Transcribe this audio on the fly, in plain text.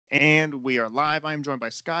And we are live. I'm joined by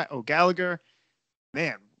Scott O'Gallagher.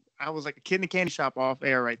 Man, I was like a kid in a candy shop off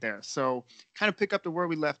air right there. So, kind of pick up to where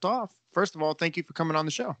we left off. First of all, thank you for coming on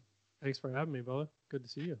the show. Thanks for having me, brother. Good to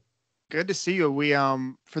see you. Good to see you. We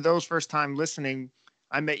for those first time listening,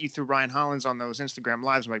 I met you through Ryan Hollins on those Instagram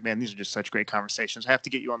lives. I'm like, man, these are just such great conversations. I have to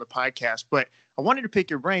get you on the podcast. But I wanted to pick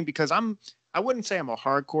your brain because I wouldn't say I'm a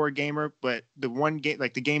hardcore gamer, but the one game,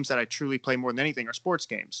 like the games that I truly play more than anything are sports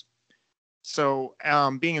games. So,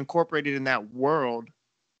 being incorporated in that world,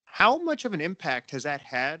 how much of an impact has that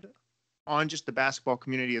had on just the basketball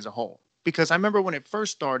community as a whole? Because I remember when it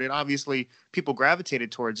first started, obviously people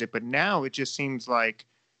gravitated towards it, but now it just seems like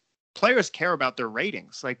players care about their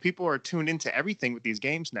ratings. Like people are tuned into everything with these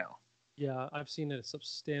games now. Yeah, I've seen a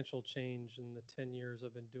substantial change in the 10 years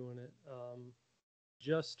I've been doing it.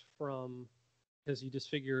 Just from, because you just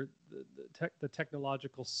figure the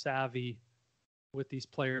technological savvy with these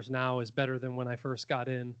players now is better than when I first got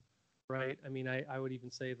in, right? I mean, I would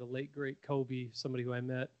even say the late, great Kobe, somebody who I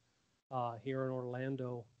met here in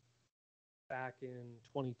Orlando back in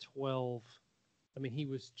 2012. I mean, he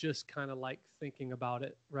was just kind of like thinking about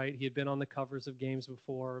it, right? He had been on the covers of games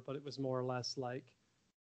before, but it was more or less like,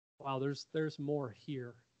 wow, there's more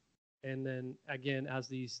here. And then again, as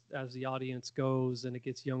the audience goes and it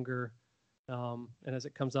gets younger, and as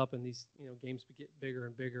it comes up and these games get bigger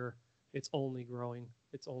and bigger, it's only growing.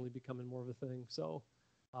 It's only becoming more of a thing. So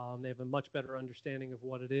they have a much better understanding of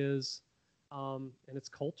what it is, and it's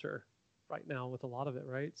culture right now with a lot of it,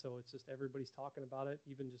 right? So it's just everybody's talking about it,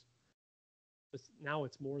 even just now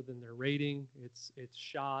it's more than their rating. It's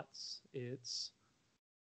shots. It's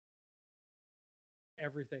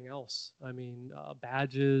everything else. I mean,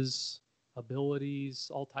 badges,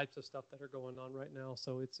 abilities, all types of stuff that are going on right now.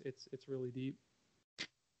 So it's really deep.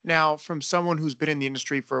 Now, from someone who's been in the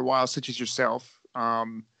industry for a while, such as yourself,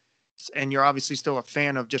 and you're obviously still a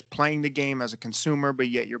fan of just playing the game as a consumer, but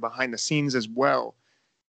yet you're behind the scenes as well.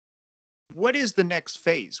 What is the next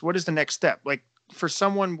phase? What is the next step? Like for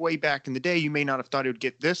someone way back in the day, you may not have thought it would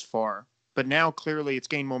get this far, but now clearly it's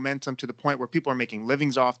gained momentum to the point where people are making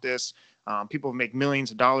livings off this. People make millions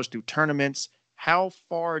of dollars through tournaments. How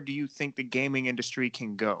far do you think the gaming industry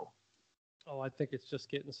can go? Oh, I think it's just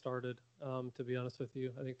getting started, to be honest with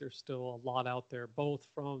you. I think there's still a lot out there, both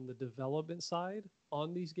from the development side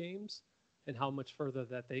on these games and how much further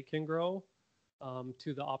that they can grow,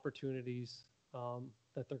 to the opportunities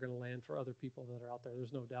that they're going to land for other people that are out there.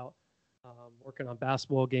 There's no doubt. Working on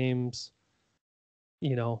basketball games,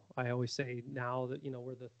 I always say now that,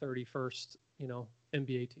 we're the 31st,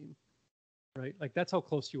 NBA team, right? Like that's how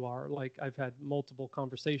close you are. Like I've had multiple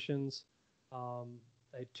conversations.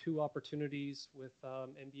 I had 2 opportunities with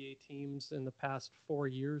NBA teams in the past 4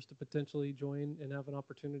 years to potentially join and have an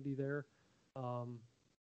opportunity there.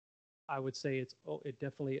 I would say it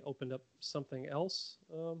definitely opened up something else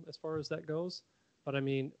as far as that goes. But I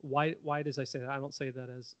mean, why does I say that? I don't say that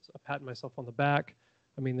as a patting myself on the back.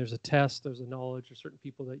 I mean, there's a test, there's a knowledge, there's certain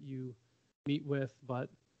people that you meet with. But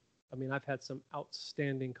I mean, I've had some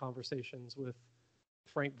outstanding conversations with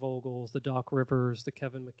Frank Vogel's, the Doc Rivers, the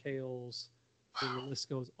Kevin McHale's. And the list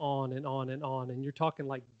goes on and on and on. And you're talking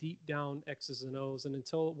like deep down X's and O's. And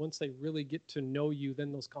once they really get to know you,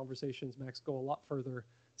 then those conversations, Max, go a lot further.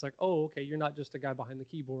 It's like, oh, okay, you're not just a guy behind the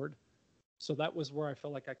keyboard. So that was where I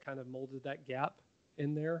felt like I kind of molded that gap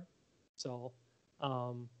in there. So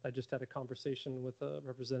I just had a conversation with a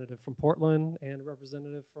representative from Portland and a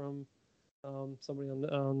representative from somebody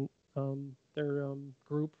on their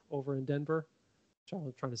group over in Denver.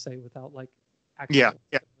 I'm trying to say without like Yeah.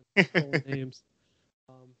 actual names.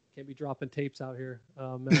 Can't be dropping tapes out here,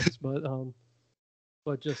 Max.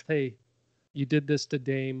 But just hey, you did this to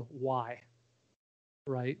Dame. Why?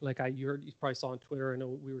 Right? Like you probably saw on Twitter. I know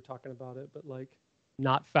we were talking about it, but like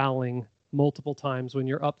not fouling multiple times when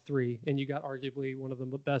you're up 3 and you got arguably one of the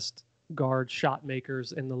best guard shot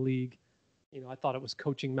makers in the league. I thought it was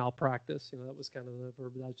coaching malpractice. That was kind of the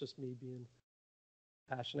verb. That was just me being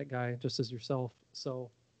a passionate guy, just as yourself.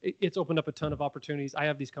 So it's opened up a ton of opportunities. I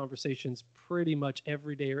have these conversations pretty much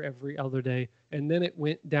every day or every other day. And then it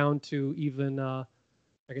went down to even, I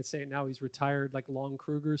can say it now, he's retired, like Lon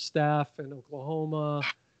Kruger's staff in Oklahoma.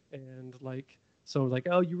 And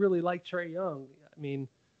oh, you really like Trae Young. I mean,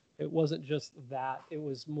 it wasn't just that. It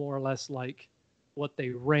was more or less like what they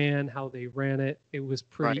ran, how they ran it. It was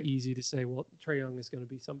pretty easy to say, well, Trae Young is going to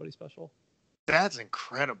be somebody special. That's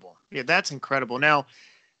incredible. Yeah, that's incredible. Now,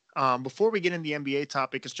 before we get into the NBA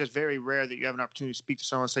topic, it's just very rare that you have an opportunity to speak to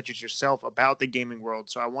someone such as yourself about the gaming world.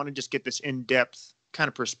 So I want to just get this in-depth kind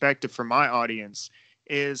of perspective for my audience.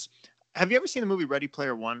 Have you ever seen the movie Ready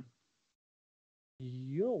Player One?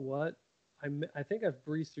 You know what? I think I've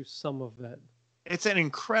breezed through some of it. It's an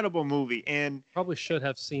incredible movie, and Probably should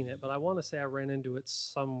have seen it, but I want to say I ran into it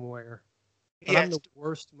somewhere. But I'm yes, the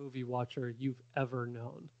worst movie watcher you've ever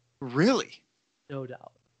known, really. no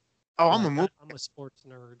doubt. Oh, I'm a Like movie. I'm a sports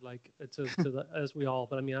nerd, like to the as we all.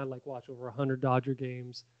 But I mean, I like watch over 100 Dodger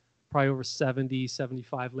games, probably over 70,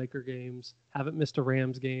 75 Laker games. Haven't missed a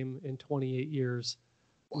Rams game in 28 years.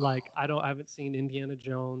 Like I haven't seen Indiana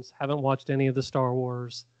Jones. Haven't watched any of the Star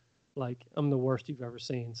Wars. Like I'm the worst you've ever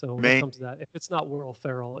seen. So when it Man, comes to that, if it's not Will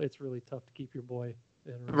Ferrell, it's really tough to keep your boy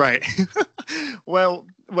interested. right. Well,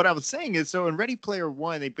 what I was saying is, so in Ready Player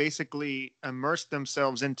One, they basically immerse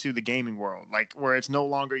themselves into the gaming world, like where it's no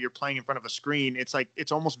longer you're playing in front of a screen. It's like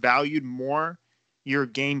it's almost valued more your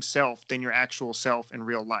game self than your actual self in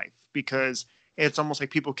real life, because it's almost like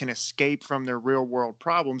people can escape from their real world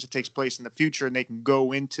problems. It takes place in the future, and they can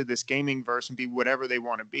go into this gaming verse and be whatever they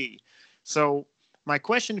want to be. So my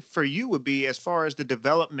question for you would be, as far as the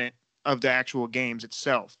development of the actual games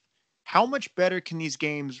itself, how much better can these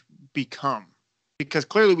games become? Because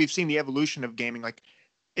clearly we've seen the evolution of gaming. Like,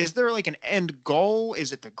 is there like an end goal?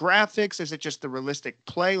 Is it the graphics? Is it just the realistic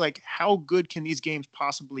play? Like, how good can these games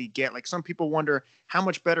possibly get? Like, some people wonder, how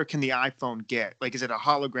much better can the iPhone get? Like, is it a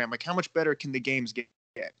hologram? Like, how much better can the games get?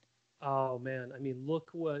 Oh man, I mean, look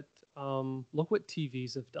what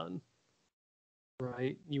TVs have done,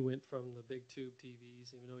 right? You went from the big tube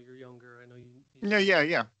TVs, even though you're younger. I know you Yeah, yeah,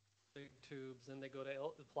 yeah. big tubes, then they go to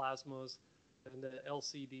the plasmas, and the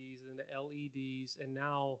LCDs, and the LEDs, and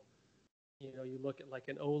now, you look at like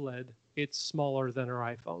an OLED, it's smaller than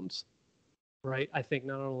our iPhones, right? I think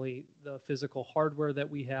not only the physical hardware that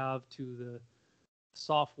we have to the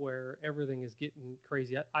software, everything is getting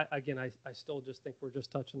crazy. I still just think we're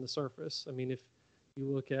just touching the surface. I mean, if you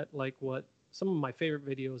look at like what some of my favorite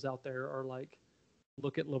videos out there are like,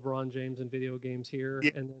 look at LeBron James in video games here,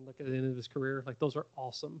 Yeah, and then look at the end of his career. Like those are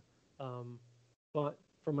awesome. Um, but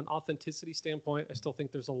from an authenticity standpoint, I still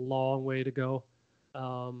think there's a long way to go.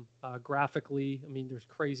 Graphically, I mean, there's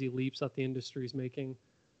crazy leaps that the industry is making.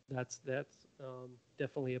 That's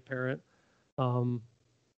definitely apparent. Um,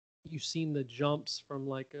 you've seen the jumps from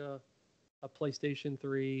like a PlayStation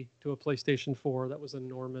 3 to a PlayStation 4 that was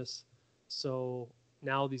enormous. So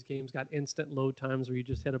now these games got instant load times where you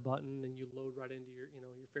just hit a button and you load right into your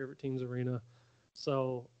favorite team's arena.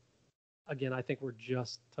 So again, I think we're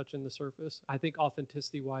just touching the surface. I think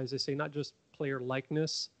authenticity wise, they say not just player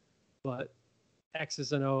likeness, but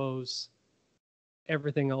X's and O's,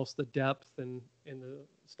 everything else, the depth and the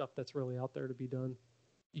stuff that's really out there to be done.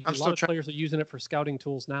 A I'm lot still of trying. players are using it for scouting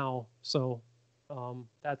tools now, so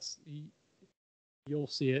that's you'll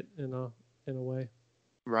see it in a way.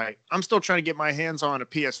 Right. I'm still trying to get my hands on a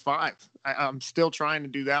PS5. I'm still trying to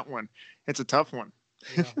do that one. It's a tough one.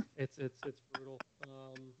 Yeah, it's brutal.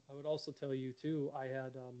 I would also tell you too. I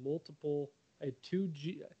had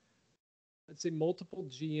I'd say multiple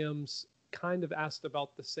GMs kind of asked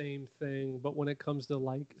about the same thing, but when it comes to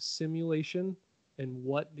like simulation and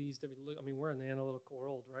what these different, I mean, we're in the analytical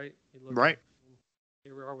world, right? You look at Right.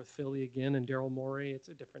 here we are with Philly again and Daryl Morey. It's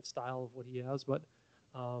a different style of what he has, but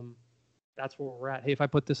um, that's where we're at. Hey, if I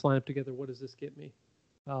put this lineup together, what does this get me?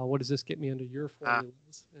 What does this get me under your Ah,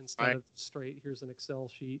 formulas instead right. of straight? Here's an Excel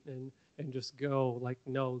sheet and just go like,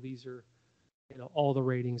 no, these are all the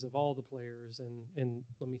ratings of all the players and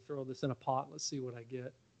let me throw this in a pot. Let's see what I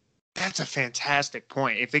get. That's a fantastic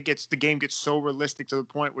point. If the game gets so realistic to the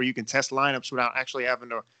point where you can test lineups without actually having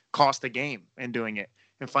to cost the game and doing it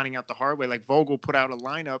and finding out the hard way. Like Vogel put out a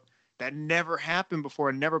lineup that never happened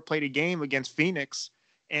before, never played a game against Phoenix.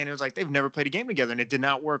 And it was like they've never played a game together and it did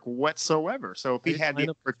not work whatsoever. So if he Right? had the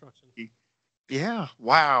Lineup construction. opportunity, yeah,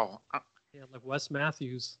 wow. Yeah, like Wes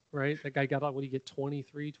Matthews, right? That guy got out, what do you get,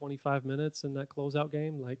 23, 25 minutes in that closeout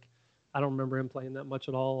game? Like, I don't remember him playing that much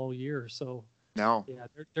at all year. So, No. yeah,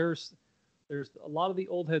 there's a lot of the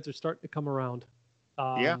old heads are starting to come around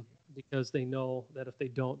Yeah. because they know that if they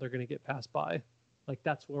don't, they're going to get passed by. Like,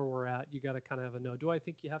 that's where we're at. You got to kind of have a no. Do I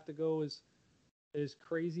think you have to go as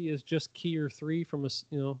crazy as just key or three from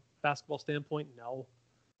a basketball standpoint? No.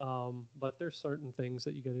 But there's certain things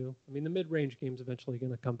that you got to do. I mean, the mid-range game's eventually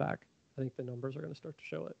going to come back. I think the numbers are going to start to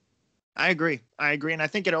show it. I agree. And I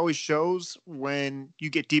think it always shows when you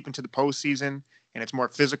get deep into the postseason and it's more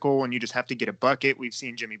physical and you just have to get a bucket. We've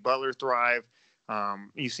seen Jimmy Butler thrive.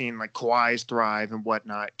 You've seen like Kawhi's thrive and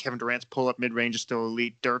whatnot. Kevin Durant's pull-up mid-range is still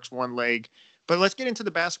elite. Dirk's one leg. But let's get into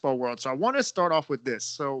the basketball world. So I want to start off with this.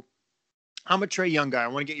 So I'm a Trae Young guy. I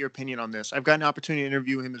want to get your opinion on this. I've got an opportunity to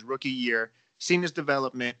interview him his rookie year, seen his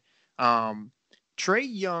development. Um, Trae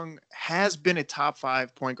Young has been a top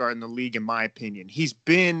 5 point guard in the league, in my opinion. He's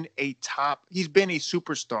been a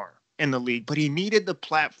superstar in the league, but he needed the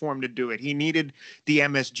platform to do it. He needed the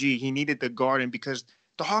MSG. He needed the Garden because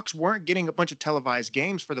the Hawks weren't getting a bunch of televised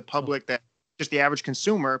games for the public that just the average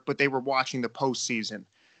consumer, but they were watching the postseason.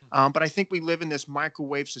 But I think we live in this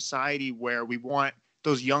microwave society where we want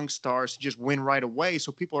those young stars to just win right away.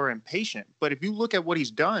 So people are impatient. But if you look at what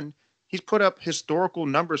he's done, he's put up historical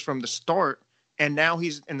numbers from the start. And now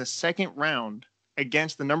he's in the second round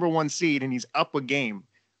against the number one seed and he's up a game.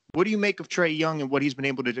 What do you make of Trae Young and what he's been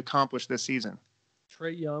able to accomplish this season?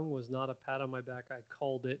 Trae Young was not a pat on my back. I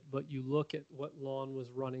called it, but you look at what Lon was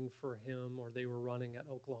running for him, or they were running at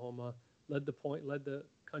Oklahoma, led the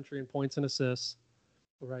country in points and assists,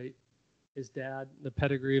 right? His dad, the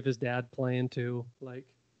pedigree of his dad playing too,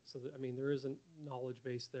 there is a knowledge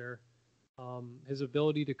base there. His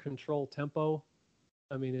ability to control tempo,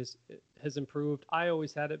 has improved. I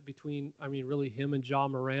always had it between, really him and Ja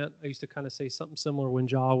Morant. I used to kind of say something similar when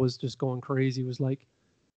Ja was just going crazy. It was like,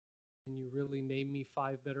 can you really name me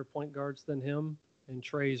 5 better point guards than him? And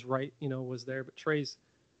Trae's was there. But Trae's,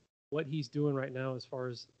 what he's doing right now as far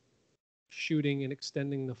as shooting and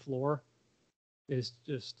extending the floor is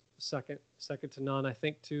just second to none. I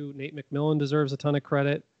think, too, Nate McMillan deserves a ton of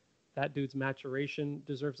credit. That dude's maturation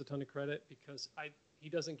deserves a ton of credit because he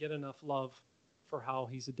doesn't get enough love for how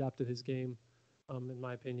he's adapted his game, in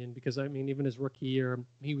my opinion. Because, even his rookie year,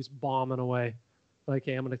 he was bombing away. Like,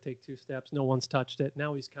 hey, I'm going to take 2 steps. No one's touched it.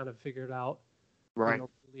 Now he's kind of figured out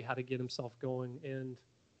really how to get himself going. And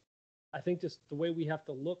I think just the way we have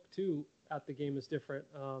to look, too, at the game is different.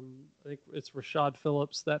 I think it's Rashad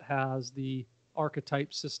Phillips that has the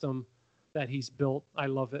archetype system that he's built. I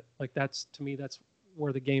love it. Like, that's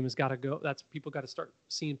where the game has got to go. That's people got to start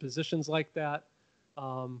seeing positions like that.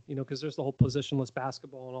 Because there's the whole positionless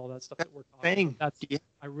basketball and all that stuff that we're talking about.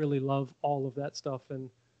 I really love all of that stuff. And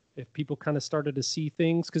if people kind of started to see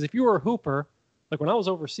things, because if you were a hooper, like when I was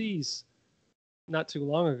overseas not too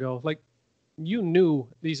long ago, like you knew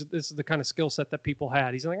this is the kind of skill set that people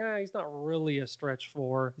had. He's like, he's not really a stretch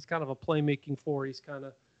 4. He's kind of a playmaking 4.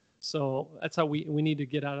 So that's how we need to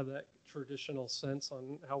get out of that traditional sense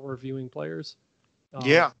on how we're viewing players.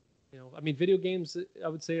 Video games, I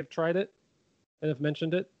would say, have tried it and have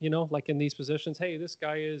mentioned it, like in these positions. Hey, this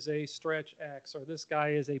guy is a stretch X, or this guy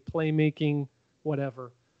is a playmaking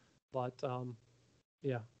whatever. But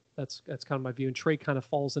that's kind of my view. And Trae kind of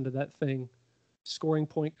falls into that thing, scoring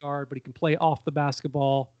point guard, but he can play off the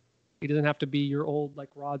basketball. He doesn't have to be your old like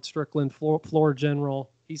Rod Strickland floor general.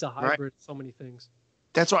 He's a hybrid, so many things.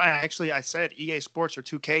 That's why I said EA Sports or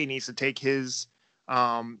 2K needs to take his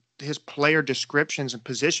player descriptions and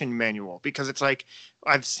position manual, because it's like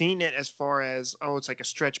I've seen it as far as it's like a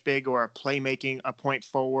stretch big or a playmaking, a point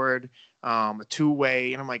forward, a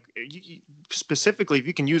 2-way, and I'm like, specifically if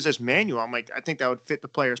you can use this manual, I'm like, I think that would fit the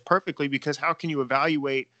players perfectly, because how can you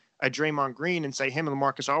evaluate a Draymond Green and say him and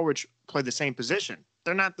LaMarcus Aldridge play the same position?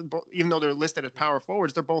 They're not even though they're listed as power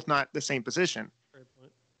forwards, they're both not the same position. Great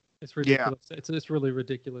point. It's ridiculous. Yeah. It's really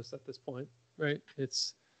ridiculous at this point, right?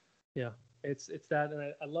 It's that,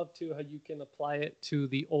 and I love too how you can apply it to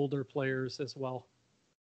the older players as well.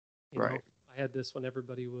 You know, I had this when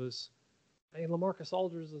everybody was, hey, LaMarcus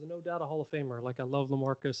Aldridge is no doubt a Hall of Famer. Like, I love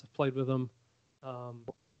LaMarcus. I've played with him.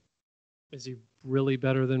 Is he really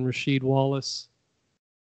better than Rasheed Wallace?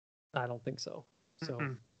 I don't think so.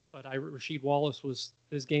 But Rasheed Wallace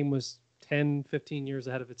his game was 10, 15 years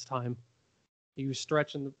ahead of its time. He was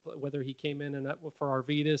stretching whether he came in and for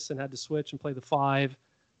Arvidas and had to switch and play the 5,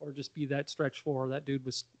 or just be that stretch 4. That dude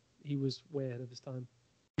was way ahead of his time.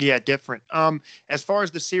 Yeah, different. As far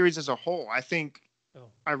as the series as a whole,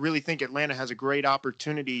 I really think Atlanta has a great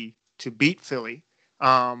opportunity to beat Philly.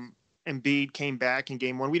 Embiid came back in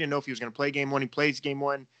game 1. We didn't know if he was going to play game 1. He plays game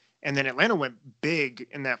 1. And then Atlanta went big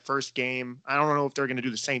in that first game. I don't know if they're going to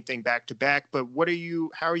do the same thing back to back, but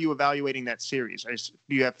how are you evaluating that series?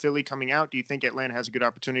 Do you have Philly coming out? Do you think Atlanta has a good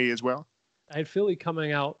opportunity as well? I had Philly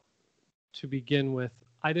coming out to begin with.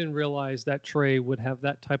 I didn't realize that Trae would have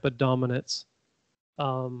that type of dominance,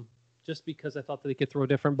 just because I thought that they could throw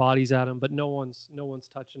different bodies at him, but no one's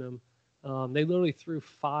touching him. They literally threw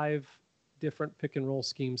 5 different pick and roll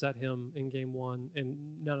schemes at him in game 1,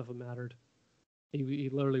 and none of them mattered. He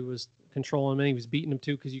literally was controlling him, and he was beating him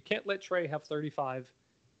too, because you can't let Trae have 35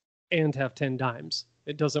 and have 10 dimes.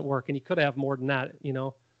 It doesn't work, and he could have more than that,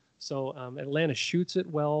 So Atlanta shoots it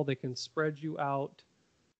well. They can spread you out.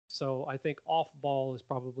 So I think off ball is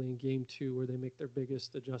probably in game 2 where they make their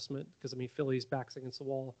biggest adjustment, because Philly's backs against the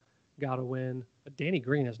wall, got to win. But Danny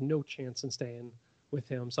Green has no chance in staying with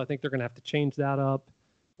him, so I think they're going to have to change that up,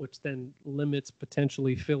 which then limits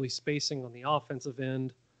potentially Philly's spacing on the offensive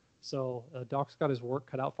end. So Doc's got his work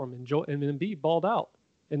cut out for him, and Embiid balled out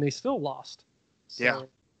and they still lost. So, Yeah,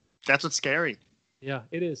 that's what's scary. yeah,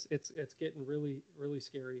 it is. It's getting really, really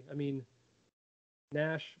scary. I mean,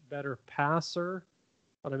 Nash better passer,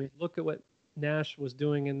 but I mean, look at what Nash was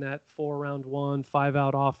doing in that 4-round one,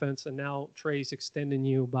 5-out offense, and now Trae's extending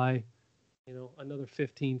you by, another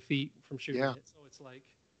 15 feet from shooting Yeah. it. So it's like,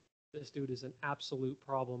 this dude is an absolute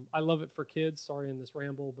problem. I love it for kids. Sorry in this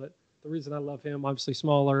ramble, but the reason I love him, obviously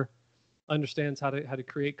smaller, understands how to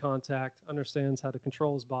create contact, understands how to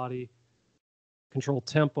control his body, control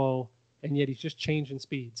tempo, and yet he's just changing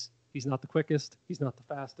speeds. He's not the quickest, he's not the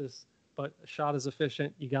fastest, but a shot is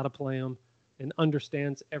efficient. You got to play him, and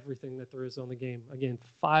understands everything that there is on the game. Again,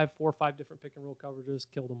 4 or 5 different pick and roll coverages,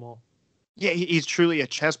 killed them all. Yeah, he's truly a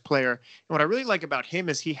chess player. And what I really like about him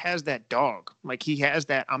is he has that dog. Like he has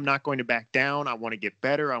that, I'm not going to back down. I want to get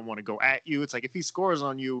better. I want to go at you. It's like if he scores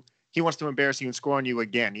on you, he wants to embarrass you and score on you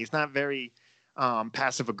again. He's not very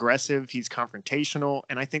passive aggressive. He's confrontational.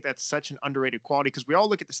 And I think that's such an underrated quality because we all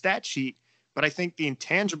look at the stat sheet, but I think the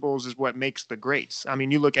intangibles is what makes the greats. I mean,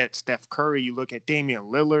 you look at Steph Curry, you look at Damian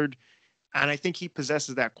Lillard, and I think he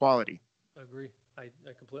possesses that quality. I agree. I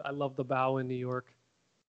completely. I love the bow in New York.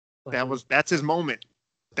 Like That's his moment.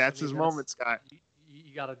 That's I mean, his moment, Scott.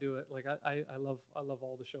 You got to do it. Like I love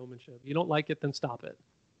all the showmanship. You don't like it, then stop it.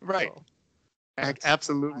 Right. So,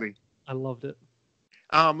 Absolutely. I loved it.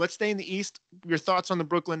 Let's stay in the East. Your thoughts on the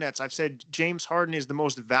Brooklyn Nets? I've said James Harden is the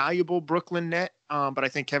most valuable Brooklyn Net, but I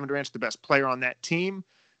think Kevin Durant's the best player on that team.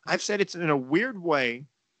 I've said it's in a weird way.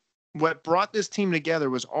 What brought this team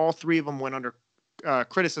together was all three of them went under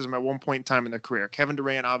criticism at one point in time in their career. Kevin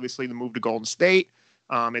Durant, obviously, the move to Golden State.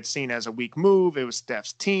 It's seen as a weak move. It was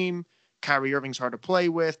Steph's team. Kyrie Irving's hard to play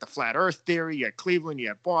with. The flat earth theory. You had Cleveland. You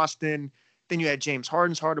had Boston. Then you had James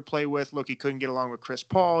Harden's hard to play with. Look, he couldn't get along with Chris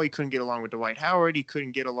Paul. He couldn't get along with Dwight Howard. He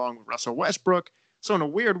couldn't get along with Russell Westbrook. So in a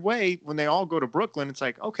weird way, when they all go to Brooklyn, it's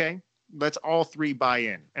like, okay, let's all three buy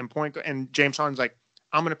in. And James Harden's like,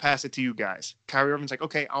 I'm going to pass it to you guys. Kyrie Irving's like,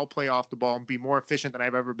 okay, I'll play off the ball and be more efficient than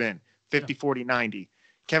I've ever been. 50, 40, 90.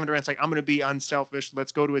 Kevin Durant's like, I'm going to be unselfish.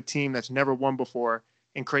 Let's go to a team that's never won before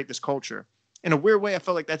and create this culture. In a weird way, I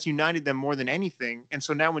felt like that's united them more than anything. And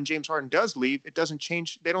so now when James Harden does leave, it doesn't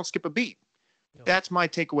change. They don't skip a beat. No. That's my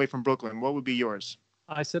takeaway from Brooklyn. What would be yours?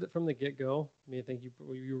 I said it from the get-go. I mean, I think you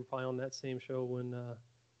were probably on that same show when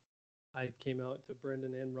I came out to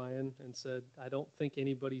Brendan and Ryan and said, I don't think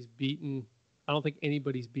anybody's beaten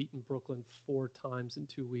Brooklyn 4 times in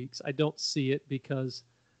 2 weeks. I don't see it because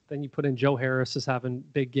then you put in Joe Harris is having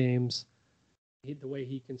big games. The way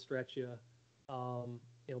he can stretch you.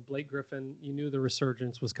 Blake Griffin, you knew the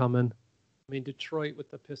resurgence was coming. I mean, Detroit with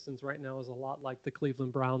the Pistons right now is a lot like the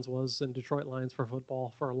Cleveland Browns was and Detroit Lions for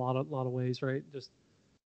football for a lot of ways, right? Just,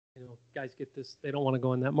 guys get this. They don't want to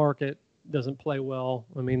go in that market. Doesn't play well.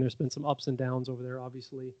 I mean, there's been some ups and downs over there,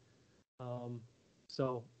 obviously.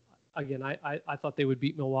 So, again, I thought they would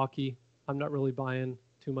beat Milwaukee. I'm not really buying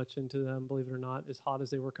too much into them, believe it or not, as hot as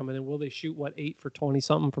they were coming in. Will they shoot, 8 for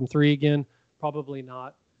 20-something from 3 again? Probably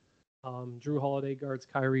not. Drew Holiday guards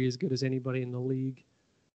Kyrie as good as anybody in the league.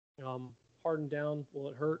 Harden down, will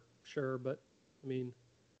it hurt? Sure, but I mean,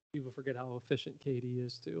 people forget how efficient KD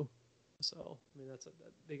is too. So I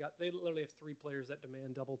mean, they literally have 3 players that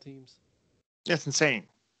demand double teams. That's insane.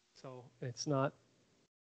 So it's not.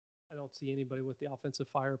 I don't see anybody with the offensive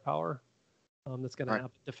firepower that's going to happen.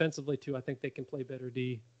 Defensively too, I think they can play better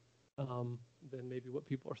D than maybe what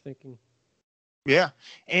people are thinking. Yeah.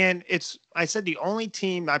 And I said the only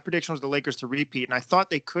team my prediction was the Lakers to repeat. And I thought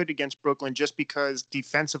they could against Brooklyn just because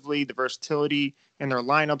defensively, the versatility in their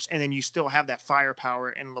lineups. And then you still have that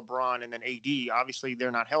firepower in LeBron and then AD. Obviously, they're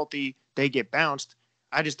not healthy. They get bounced.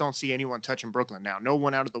 I just don't see anyone touching Brooklyn now. No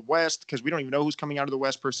one out of the West because we don't even know who's coming out of the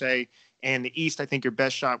West per se. And the East, I think your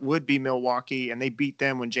best shot would be Milwaukee. And they beat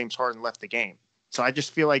them when James Harden left the game. So I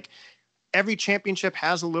just feel like every championship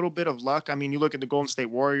has a little bit of luck. I mean, you look at the Golden State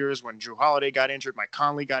Warriors when Drew Holiday got injured, Mike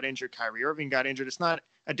Conley got injured, Kyrie Irving got injured. It's not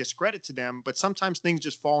a discredit to them, but sometimes things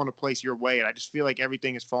just fall into place your way. And I just feel like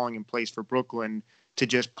everything is falling in place for Brooklyn to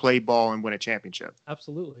just play ball and win a championship.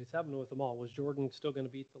 Absolutely. It's happening with them all. Was Jordan still going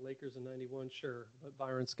to beat the Lakers in 91? Sure. But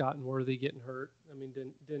Byron Scott and Worthy getting hurt, I mean,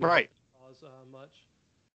 didn't cause much.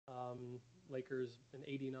 Lakers in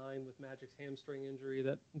 89 with Magic's hamstring injury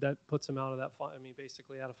that puts him out of that.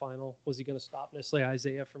 Basically out of final. Was he going to stop necessarily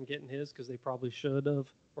Isaiah from getting his? Because they probably should have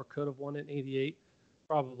or could have won it in 88.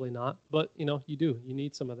 Probably not. But, you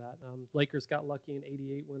need some of that. Lakers got lucky in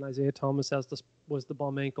 88 when Isaiah Thomas was the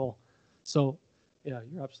bum ankle. So, yeah,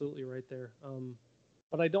 you're absolutely right there.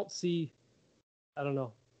 But I don't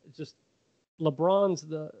know. It's just LeBron's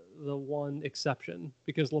the one exception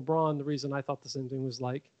because LeBron, the reason I thought the same thing was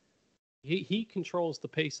like, He controls the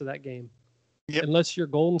pace of that game. Yep. Unless you're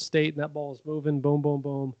Golden State and that ball is moving, boom, boom,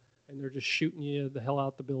 boom, and they're just shooting you the hell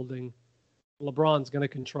out the building, LeBron's going to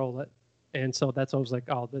control it. And so that's always like,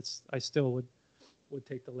 oh, I still would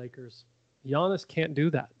take the Lakers. Giannis can't do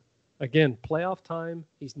that. Again, playoff time,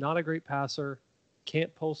 he's not a great passer,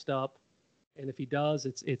 can't post up. And if he does,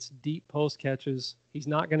 it's deep post catches. He's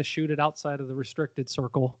not going to shoot it outside of the restricted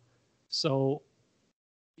circle. So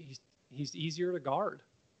he's easier to guard.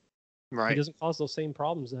 Right. He doesn't cause those same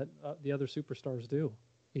problems that the other superstars do.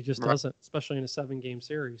 He just doesn't, especially in a 7-game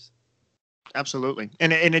series. Absolutely.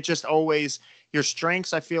 And it just always, your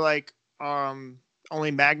strengths, I feel like,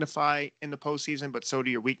 only magnify in the postseason, but so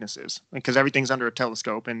do your weaknesses, because everything's under a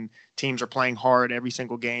telescope and teams are playing hard every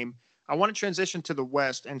single game. I want to transition to the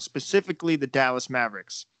West and specifically the Dallas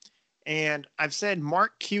Mavericks. And I've said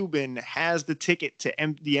Mark Cuban has the ticket to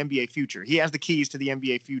the NBA future. He has the keys to the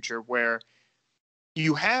NBA future, where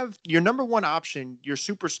you have your number one option, your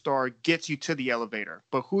superstar gets you to the elevator,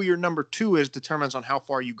 but who your number two is determines on how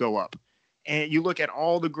far you go up. And you look at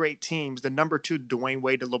all the great teams, the number two, Dwayne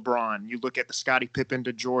Wade to LeBron. You look at the Scottie Pippen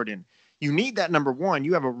to Jordan. You need that number one.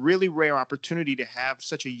 You have a really rare opportunity to have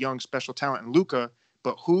such a young, special talent in Luka,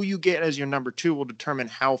 but who you get as your number two will determine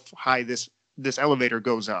how high this elevator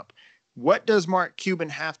goes up. What does Mark Cuban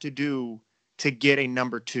have to do to get a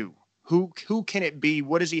number two? Who can it be?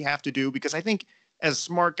 What does he have to do? Because I think, as a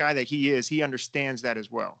smart guy that he is, he understands that as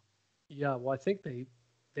well. Yeah, well, I think they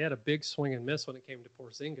had a big swing and miss when it came to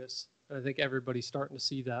Porzingis. And I think everybody's starting to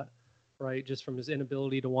see that, right? Just from his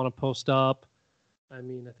inability to want to post up. I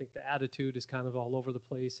mean, I think the attitude is kind of all over the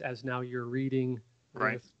place, as now you're reading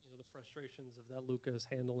right. The frustrations of that Luka is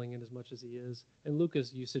handling it as much as he is. And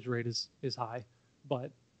Luka's usage rate is high,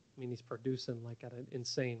 but I mean, he's producing like at an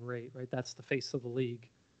insane rate, right? That's the face of the league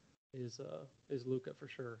is Luka for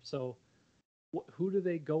sure. So who do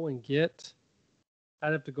they go and get?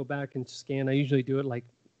 I'd have to go back and scan. I usually do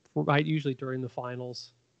it usually during the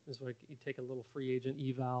finals. Is like you take a little free agent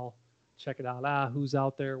eval, check it out. Who's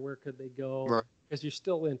out there? Where could they go? Right. Because you're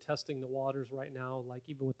still in testing the waters right now. Like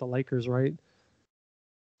even with the Lakers, right?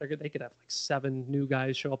 They could have like 7 new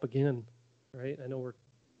guys show up again, right? I know we're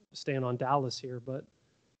staying on Dallas here, but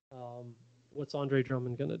what's Andre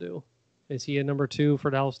Drummond going to do? Is he a number 2 for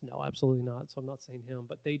Dallas? No, absolutely not. So I'm not saying him,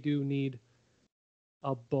 but they do need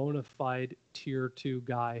a bona fide tier 2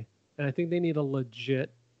 guy. And I think they need a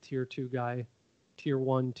legit tier 2 guy, tier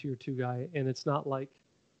 1, tier 2 guy. And it's not like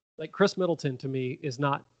Chris Middleton to me is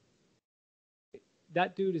not,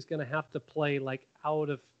 that dude is going to have to play like out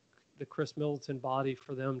of the Chris Middleton body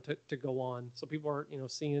for them to go on. So people are,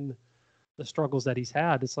 seeing the struggles that he's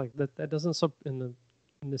had. It's like that doesn't in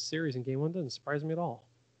this series in game 1 doesn't surprise me at all.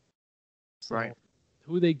 So, right.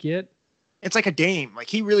 Who they get? It's like a Dame. Like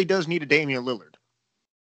he really does need a Damian Lillard.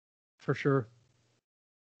 For sure.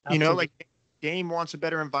 Absolutely. Like Dame wants a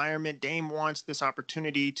better environment. Dame wants this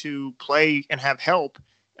opportunity to play and have help.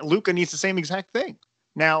 And Luka needs the same exact thing.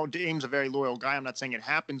 Now, Dame's a very loyal guy. I'm not saying it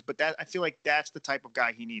happens, but I feel like that's the type of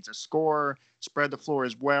guy he needs. A scorer, spread the floor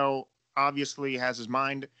as well. Obviously has his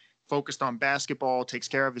mind focused on basketball, takes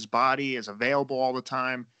care of his body, is available all the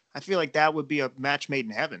time. I feel like that would be a match made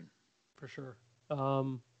in heaven. For sure.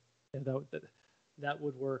 That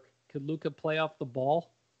would work. Could Luka play off the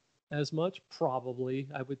ball as much? Probably.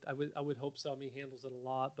 I would hope so. I mean, he handles it a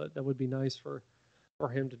lot, but that would be nice for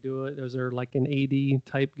him to do it. Is there like an AD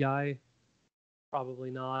type guy?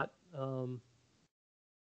 Probably not. I don't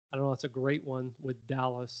know. It's a great one with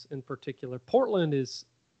Dallas in particular. Portland is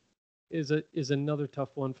another tough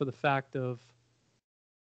one for the fact of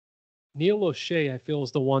Neil O'Shea. I feel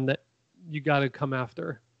is the one that you got to come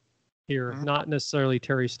after here, not necessarily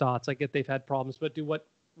Terry Stotts. I get they've had problems, but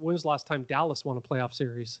when's the last time Dallas won a playoff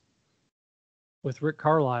series with Rick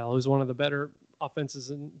Carlisle, who's one of the better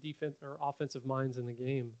offensive minds in the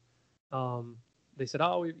game? They said,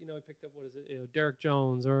 we picked up, Derek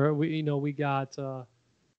Jones, or we got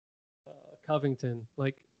Covington.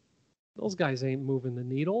 Like those guys ain't moving the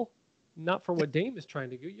needle. Not for what Dame is trying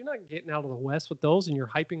to do. You're not getting out of the West with those, and you're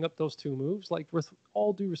hyping up those 2 moves. Like with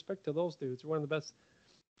all due respect to those dudes, they're one of the best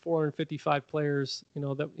 455 players,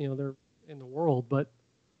 that they're in the world. But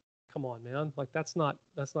come on, man, like that's not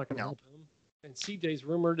going to help him. And CJ's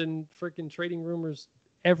rumored in freaking trading rumors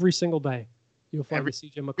every single day. You'll find a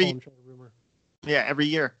CJ McCollum trade rumor. Yeah, every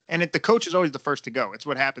year. And the coach is always the first to go. It's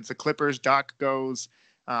what happens. The Clippers, Doc goes.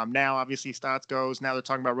 Now, obviously, Stotts goes. Now they're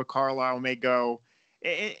talking about Rick Carlisle may go.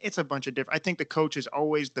 It's a bunch of different. I think the coach is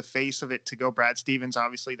always the face of it to go. Brad Stevens,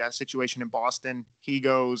 obviously, that situation in Boston, he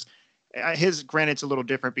goes. Granted, it's a little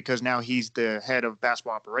different because now he's the head of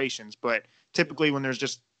basketball operations. But typically when there's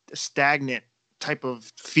just stagnant type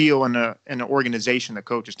of feel in an organization, the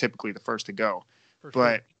coach is typically the first to go. For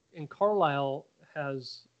But sure. And Carlisle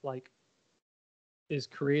is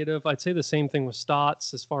creative. I'd say the same thing with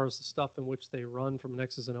Stotts as far as the stuff in which they run from an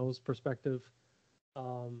X's and O's perspective.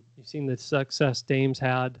 You've seen the success Dame's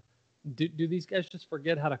had. Do these guys just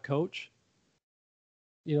forget how to coach?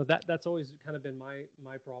 That's always kind of been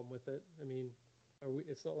my problem with it. I mean,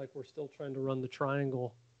 it's not like we're still trying to run the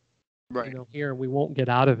triangle, right. Here, and we won't get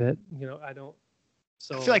out of it. I don't.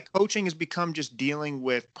 So I feel like coaching has become just dealing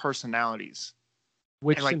with personalities,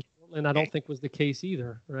 which and I don't think was the case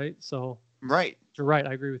either, right? So right, you're right.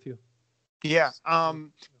 I agree with you. Yeah.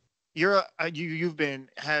 You've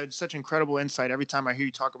had such incredible insight every time I hear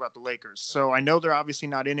you talk about the Lakers. So I know they're obviously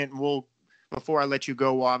not in it, and before I let you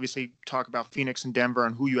go, we'll obviously talk about Phoenix and Denver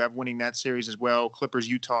and who you have winning that series as well. Clippers,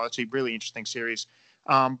 Utah. It's a really interesting series.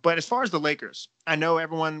 But as far as the Lakers, I know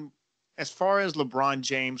everyone, as far as LeBron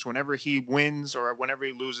James, whenever he wins or whenever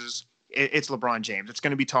he loses, it's LeBron James. It's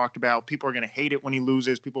going to be talked about. People are going to hate it when he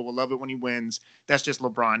loses. People will love it when he wins. That's just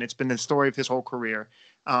LeBron. It's been the story of his whole career.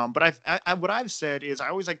 But what I've said is I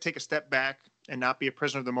always like to take a step back and not be a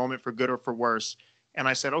prisoner of the moment for good or for worse. And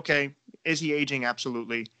I said, okay, is he aging?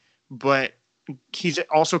 Absolutely. But he's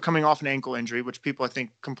also coming off an ankle injury, which people I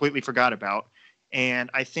think completely forgot about. And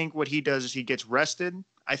I think what he does is he gets rested.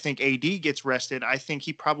 I think AD gets rested. I think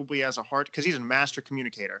he probably has a heart, because he's a master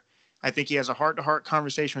communicator. I think he has a heart-to-heart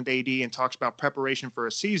conversation with AD and talks about preparation for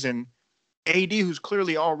a season. AD, who's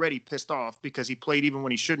clearly already pissed off because he played even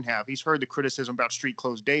when he shouldn't have. He's heard the criticism about street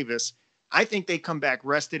clothes Davis. I think they come back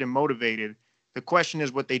rested and motivated. The question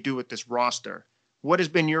is what they do with this roster. What has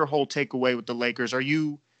been your whole takeaway with the Lakers? Are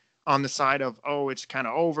you on the side of, it's kind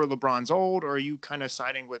of over, LeBron's old, or are you kind of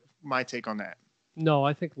siding with my take on that? No,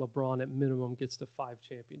 I think LeBron at minimum gets to 5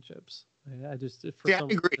 championships. I just, for some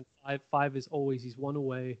reason, five is always, he's one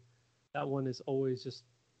away. That one is always just,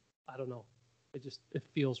 I don't know. It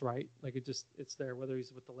feels right. Like it's there, whether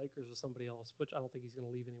he's with the Lakers or somebody else, which I don't think he's going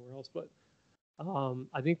to leave anywhere else. But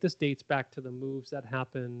I think this dates back to the moves that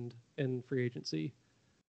happened in free agency.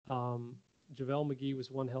 JaVale McGee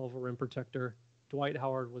was one hell of a rim protector. Dwight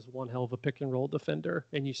Howard was one hell of a pick and roll defender.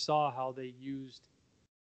 And you saw how they used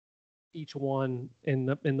each one in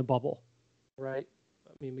the bubble, right?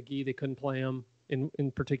 I mean, McGee, they couldn't play him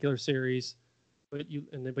in particular series, but you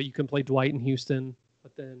can play Dwight in Houston,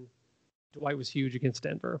 but then Dwight was huge against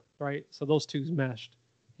Denver, right? So those two meshed.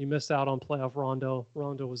 You missed out on playoff Rondo.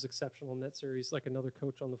 Rondo was exceptional in that series, like another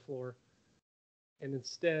coach on the floor. And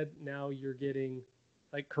instead, now you're getting,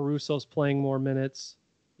 like, Caruso's playing more minutes.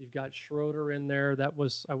 You've got Schroeder in there. I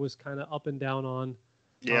was kind of up and down on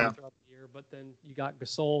throughout the year. But then you got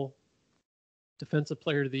Gasol, defensive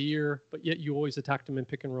player of the year, but yet you always attacked him in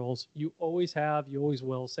pick and rolls. You always have, you always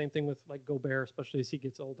will. Same thing with, like, Gobert, especially as he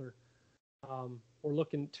gets older. We're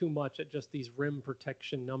looking too much at just these rim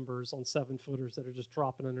protection numbers on 7-footers that are just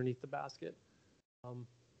dropping underneath the basket,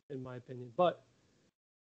 in my opinion. But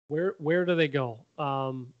where do they go?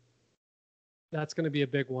 That's going to be a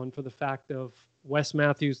big one for the fact of Wes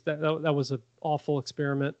Matthews. That was an awful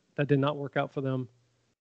experiment that did not work out for them.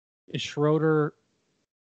 Is Schroeder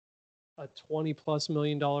a $20+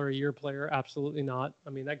 million a year player? Absolutely not.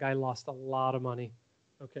 I mean, that guy lost a lot of money.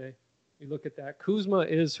 Okay. You look at that. Kuzma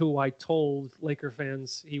is who I told Laker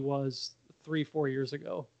fans he was 3-4 years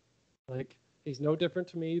ago. Like, he's no different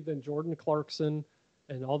to me than Jordan Clarkson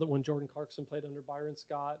and all that when Jordan Clarkson played under Byron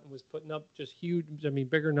Scott and was putting up just huge,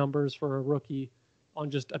 bigger numbers for a rookie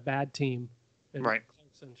on just a bad team. And right.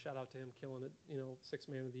 Clarkson, shout out to him, killing it, 6th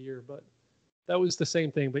man of the year. But that was the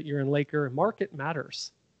same thing. But you're in Laker. Market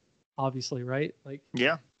matters, obviously, right? Like,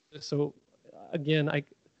 yeah. So, again,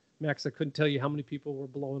 Max, I couldn't tell you how many people were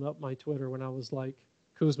blowing up my Twitter when I was like,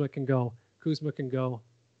 Kuzma can go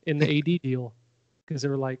in the AD deal. Because they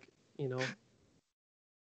were like, a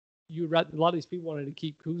lot of these people wanted to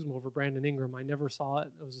keep Kuzma over Brandon Ingram. I never saw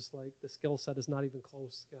it. It was just like, the skill set is not even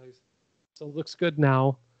close, guys. So it looks good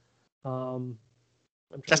now.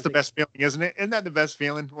 That's the best feeling, isn't it? Isn't that the best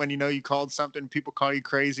feeling when you called something, people call you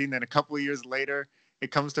crazy, and then a couple of years later,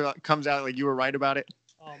 it comes out like you were right about it?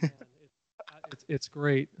 Oh, man. It's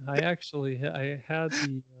great. I had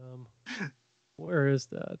the where is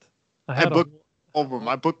that? I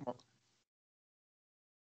bookmark.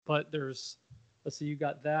 But let's see, you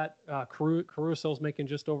got that. Caruso's making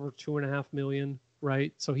just over $2.5 million,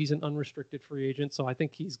 right? So he's an unrestricted free agent. So I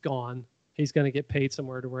think he's gone. He's going to get paid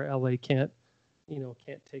somewhere to where LA can't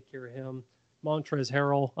take care of him. Montrezl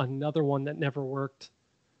Harrell, another one that never worked.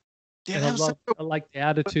 Yeah, I like the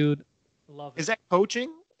attitude. Love it. Is that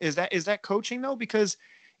coaching? Is that coaching though? Because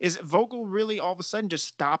is Vogel really all of a sudden just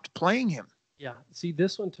stopped playing him? Yeah. See,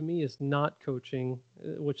 this one to me is not coaching,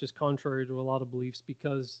 which is contrary to a lot of beliefs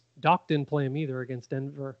because Doc didn't play him either against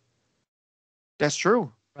Denver. That's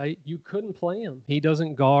true. Right? You couldn't play him. He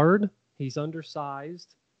doesn't guard. He's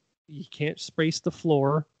undersized. He can't space the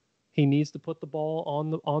floor. He needs to put the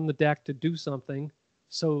ball on the deck to do something.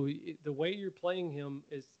 So the way you're playing him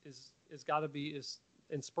is got to be is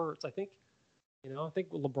in spurts. I think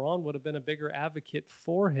LeBron would have been a bigger advocate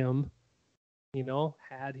for him,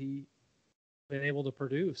 had he been able to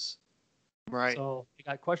produce. Right. So you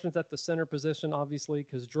got questions at the center position, obviously,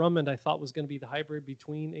 because Drummond I thought was going to be the hybrid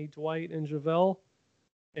between a Dwight and JaVale,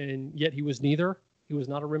 and yet he was neither. He was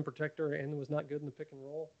not a rim protector and was not good in the pick and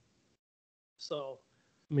roll. So,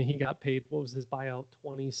 I mean, he got paid. What was his buyout?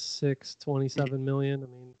 27 million. I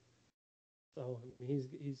mean, so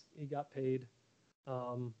he got paid.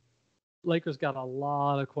 Lakers got a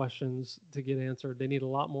lot of questions to get answered. They need a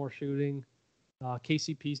lot more shooting.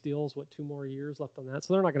 KCP's deal is 2 more years left on that,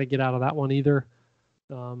 so they're not going to get out of that one either.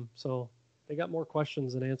 So they got more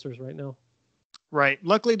questions than answers right now. Right.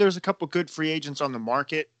 Luckily, there's a couple good free agents on the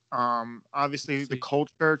market. Obviously, the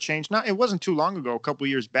culture changed. It wasn't too long ago, a couple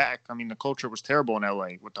years back. I mean, the culture was terrible in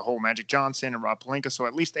LA with the whole Magic Johnson and Rob Pelinka. So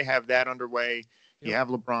at least they have that underway. Yep. You have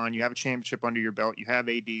LeBron. You have a championship under your belt. You have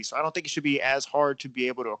AD. So I don't think it should be as hard to be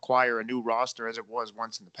able to acquire a new roster as it was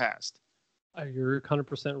once in the past. You're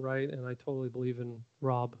 100% right, and I totally believe in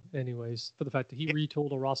Rob anyways, for the fact that he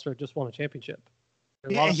retooled a roster that just won a championship.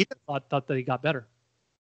 A lot of people thought that he got better.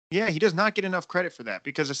 Yeah, he does not get enough credit for that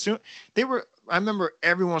because I remember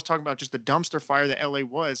everyone was talking about just the dumpster fire that LA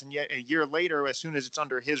was, and yet a year later, as soon as it's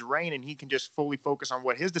under his reign and he can just fully focus on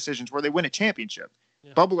what his decisions were, they win a championship.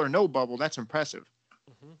 Yeah. Bubble or no bubble, that's impressive.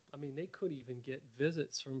 Mm-hmm. I mean, they could even get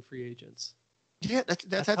visits from free agents. Yeah,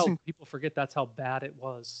 that's how people forget that's how bad it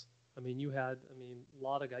was. I mean, a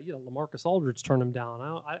lot of guys. LaMarcus Aldridge turned him down.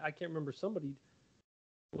 I can't remember somebody.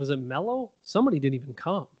 Was it Melo? Somebody didn't even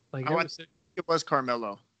come. It was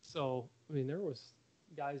Carmelo. So I mean, there was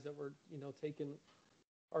guys that were taking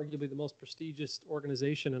arguably the most prestigious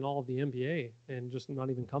organization in all of the NBA and just not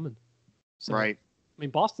even coming. So, right. I mean,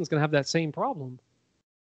 Boston's going to have that same problem,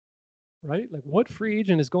 right? Like, what free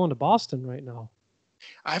agent is going to Boston right now?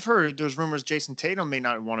 I've heard there's rumors Jason Tatum may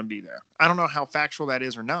not want to be there. I don't know how factual that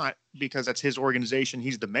is or not because that's his organization.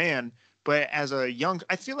 He's the man. But I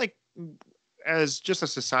feel like as just a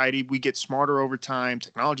society, we get smarter over time.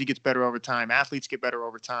 Technology gets better over time. Athletes get better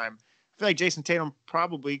over time. I feel like Jason Tatum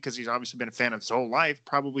probably, because he's obviously been a fan of his whole life,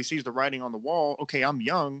 probably sees the writing on the wall. Okay, I'm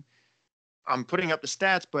young. I'm putting up the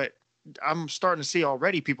stats, but I'm starting to see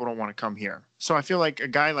already people don't want to come here. So I feel like a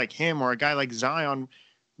guy like him or a guy like Zion,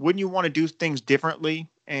 wouldn't you want to do things differently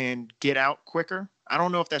and get out quicker? I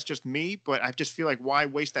don't know if that's just me, but I just feel like why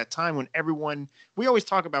waste that time when we always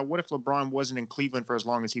talk about what if LeBron wasn't in Cleveland for as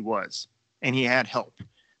long as he was and he had help.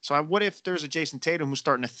 So what if there's a Jason Tatum who's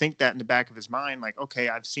starting to think that in the back of his mind, like, okay,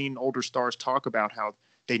 I've seen older stars talk about how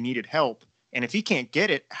they needed help. And if he can't get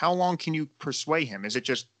it, how long can you persuade him? Is it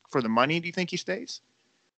just for the money? Do you think he stays?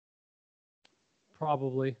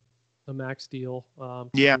 Probably a max deal.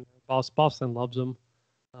 Yeah. Boston loves him.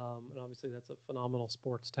 And obviously that's a phenomenal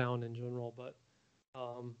sports town in general, but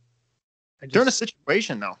they're in a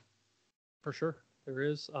situation though. For sure there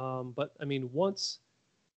is. But I mean,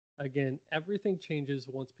 everything changes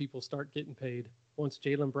once people start getting paid. Once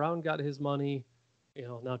Jaylen Brown got his money,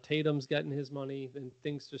 now Tatum's getting his money, then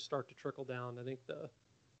things just start to trickle down. I think the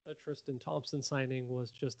Tristan Thompson signing was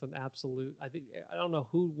just an absolute, I don't know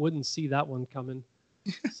who wouldn't see that one coming.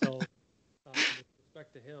 So with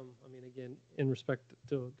respect to him, I mean, again, in respect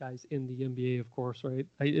to guys in the NBA, of course, right?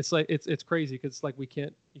 It's like, it's crazy because it's like you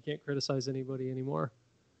can't criticize anybody anymore.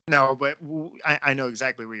 No, but I know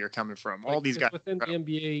exactly where you're coming from. All these guys within the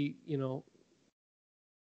NBA,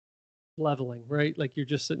 leveling, right? Like you're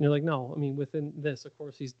just sitting there like, no, I mean, within this, of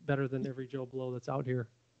course, he's better than every Joe Blow that's out here.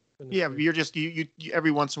 Yeah, but you're just you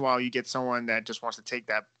every once in a while you get someone that just wants to take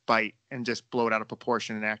that bite and just blow it out of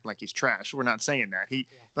proportion and act like he's trash. We're not saying that.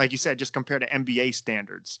 Like you said, just compared to NBA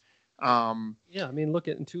standards. Yeah, I mean, look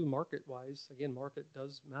at into market wise. Again, market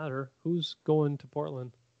does matter. Who's going to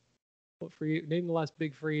Portland? Name the last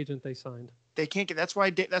big free agent they signed. They can't get. That's why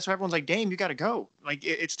everyone's like, Dame, you got to go. Like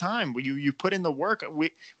it's time. You put in the work.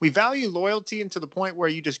 We value loyalty to the point where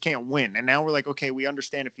you just can't win. And now we're like, okay, we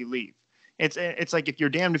understand if you leave. It's like if you're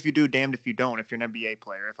damned if you do, damned if you don't. If you're an NBA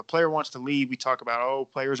player, if a player wants to leave, we talk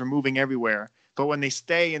about players are moving everywhere. But when they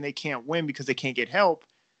stay and they can't win because they can't get help,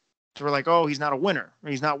 so we're like, he's not a winner. Or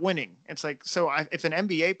he's not winning. It's like if an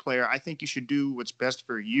NBA player, I think you should do what's best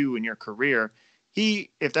for you in your career.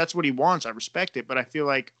 If that's what he wants, I respect it. But I feel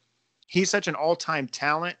like he's such an all-time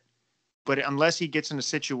talent But unless he gets in a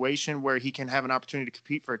situation where he can have an opportunity to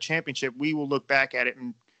compete for a championship, we will look back at it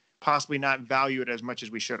and possibly not value it as much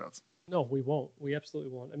as we should have. No, we won't. We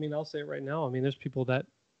absolutely won't. I mean, I'll say it right now. I mean, there's people that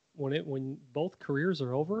when both careers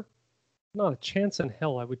are over, not a chance in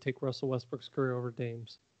hell I would take Russell Westbrook's career over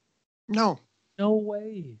Dame's. No. No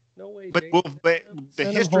way. No way. But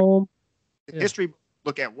the history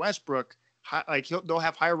look at Westbrook, like they'll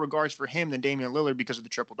have higher regards for him than Damian Lillard because of the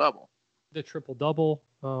triple-double. The triple-double,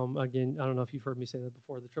 again, I don't know if you've heard me say that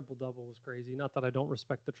before. The triple-double was crazy. Not that I don't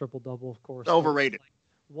respect the triple-double, of course. Overrated. Like,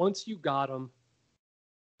 once you got him,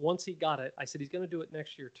 once he got it, I said he's going to do it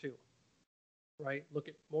next year too. Right? Look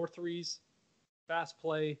at more threes, fast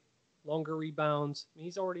play, longer rebounds. I mean,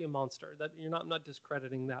 he's already a monster. That I'm not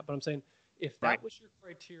discrediting that, but I'm saying if that was your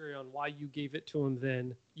criteria on why you gave it to him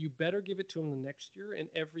then, you better give it to him the next year and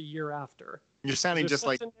every year after. You're sounding just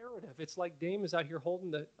like a narrative. It's like Dame is out here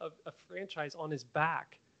holding a franchise on his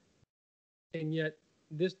back, and yet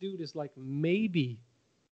this dude is like maybe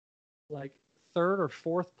like third or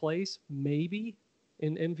fourth place, maybe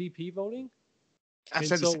in MVP voting.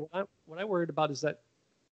 What I worried about is that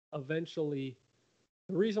eventually,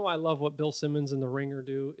 the reason why I love what Bill Simmons and The Ringer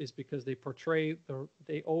do is because they portray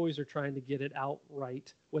they always are trying to get it out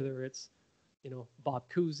right, whether it's Bob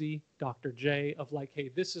Cousy, Dr. J, of like, hey,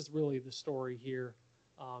 this is really the story here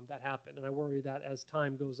that happened. And I worry that as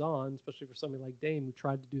time goes on, especially for somebody like Dame who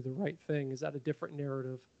tried to do the right thing, is that a different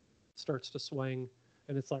narrative starts to swing.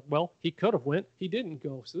 And it's like, well, he could have went. He didn't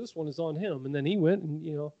go. So this one is on him. And then he went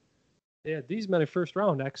and, they had these many first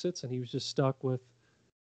round exits and he was just stuck with,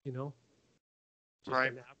 just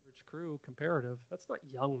an average crew comparative. That's not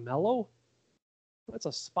young Melo. That's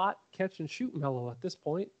a spot catch and shoot Melo at this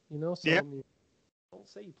point, So yeah. I mean, don't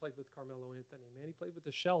say you played with Carmelo Anthony, man. He played with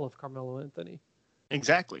the shell of Carmelo Anthony.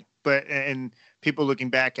 Exactly. And people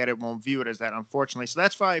looking back at it won't view it as that, unfortunately. So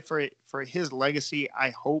that's why for his legacy,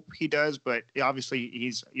 I hope he does. But obviously,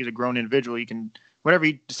 he's a grown individual. He can whatever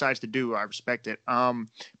he decides to do. I respect it.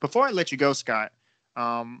 Before I let you go, Scott,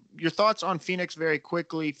 your thoughts on Phoenix very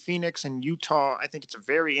quickly. Phoenix and Utah. I think it's a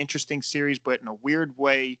very interesting series, but in a weird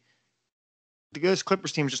way, the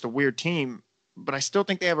Clippers team is just a weird team. But I still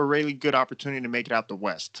think they have a really good opportunity to make it out the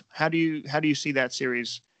West. How do you see that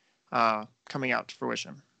series coming out to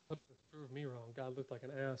fruition? Prove me wrong. God looked like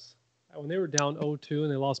an ass. When they were down 0-2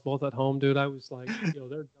 and they lost both at home, dude, I was like, they're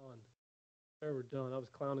done. They were done. I was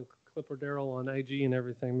clowning Clipper Darrell on IG and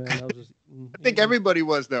everything, man. I was just. I think everybody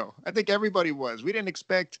was, though. I think everybody was. We didn't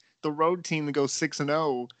expect the road team to go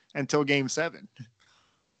 6-0 until Game 7.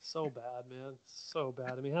 So bad, man. So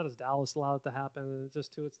bad. I mean, how does Dallas allow it to happen? And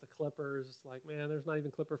it's the Clippers. It's like, man, there's not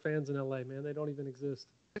even Clipper fans in LA, man. They don't even exist.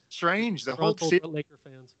 It's strange. The whole Laker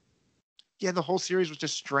fans. Yeah, the whole series was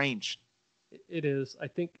just strange. It is. I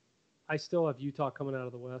think I still have Utah coming out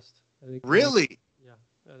of the West. I think. Really?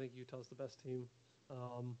 I think Utah's the best team.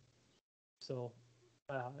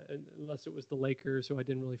 Unless it was the Lakers, who I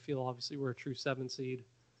didn't really feel obviously were a true 7 seed.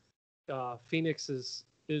 Phoenix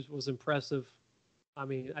was impressive. I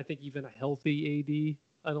mean, I think even a healthy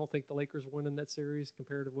AD, I don't think the Lakers win in that series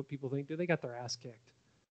compared to what people think. Dude, they got their ass kicked.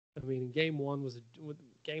 I mean, in Game 1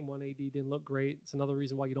 AD didn't look great. It's another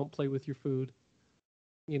reason why you don't play with your food.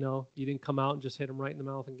 You didn't come out and just hit him right in the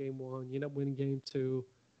mouth in Game 1. You end up winning Game 2.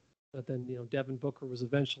 But then, Devin Booker was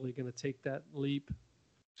eventually going to take that leap.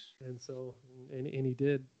 And so, and he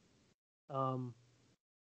did. I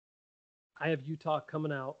have Utah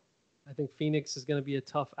coming out. I think Phoenix is going to be a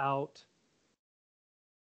tough out.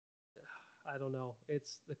 I don't know.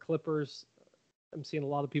 It's the Clippers. I'm seeing a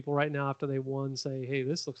lot of people right now after they won say, "Hey,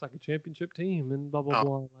 this looks like a championship team," and blah blah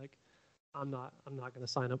blah. Like, I'm not going to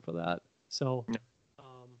sign up for that. So,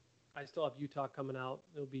 I still have Utah coming out.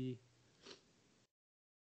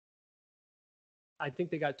 I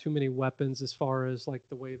think they got too many weapons as far as like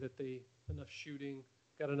the way that enough shooting,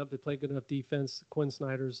 they play good enough defense. Quinn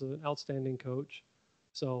Snyder's an outstanding coach.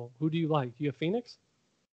 So, who do you like? Do you have Phoenix?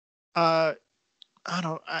 I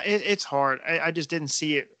don't. It's hard. I just didn't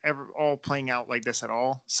see it ever all playing out like this at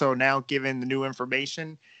all. So now, given the new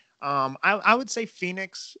information, I would say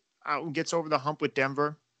Phoenix gets over the hump with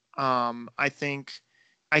Denver. I think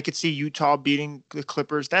I could see Utah beating the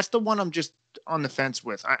Clippers. That's the one I'm just on the fence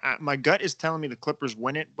with. My gut is telling me the Clippers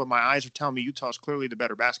win it, but my eyes are telling me Utah's clearly the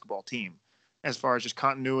better basketball team as far as just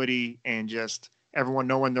continuity and just everyone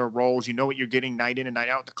knowing their roles. You know what you're getting night in and night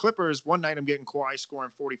out. The Clippers, one night I'm getting Kawhi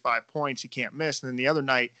scoring 45 points. You can't miss. And then the other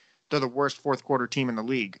night, they're the worst fourth quarter team in the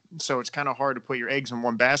league. So it's kind of hard to put your eggs in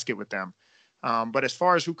one basket with them. But as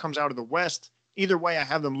far as who comes out of the West, either way, I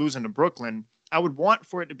have them losing to Brooklyn. I would want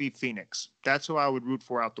for it to be Phoenix. That's who I would root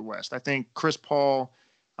for out the West. I think Chris Paul,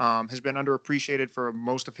 has been underappreciated for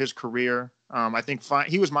most of his career. I think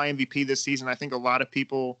he was my MVP this season. I think a lot of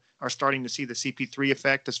people are starting to see the CP3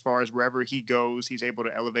 effect as far as wherever he goes, he's able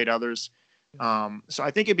to elevate others. So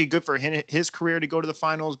I think it'd be good for his career to go to the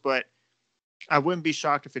finals, but I wouldn't be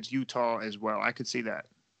shocked if it's Utah as well. I could see that.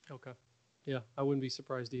 Okay. Yeah, I wouldn't be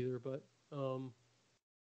surprised either, but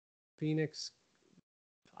Phoenix,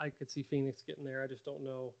 I could see Phoenix getting there. I just don't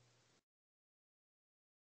know.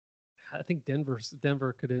 I think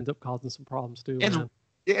Denver could end up causing some problems too.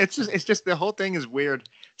 It's just the whole thing is weird.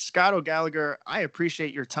 Scott O'Gallagher, I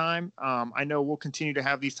appreciate your time. I know we'll continue to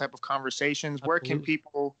have these type of conversations. Absolutely. Where can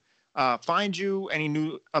people find you? Any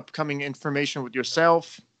new upcoming information with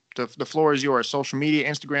yourself? The floor is yours. Social media,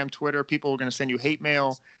 Instagram, Twitter. People are going to send you hate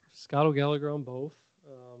mail. Scott O'Gallagher on both.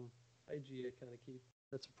 IG, I kind of keep.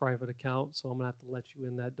 That's a private account, so I'm gonna have to let you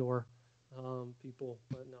in that door, people.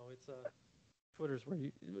 But no, it's Twitter's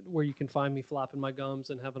where you can find me flopping my gums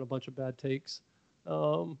and having a bunch of bad takes.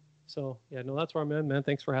 So yeah, no, that's where I'm at, man.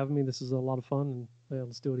 Thanks for having me. This is a lot of fun, and yeah,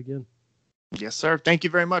 let's do it again. Yes, sir. Thank you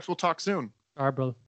very much. We'll talk soon. All right, brother.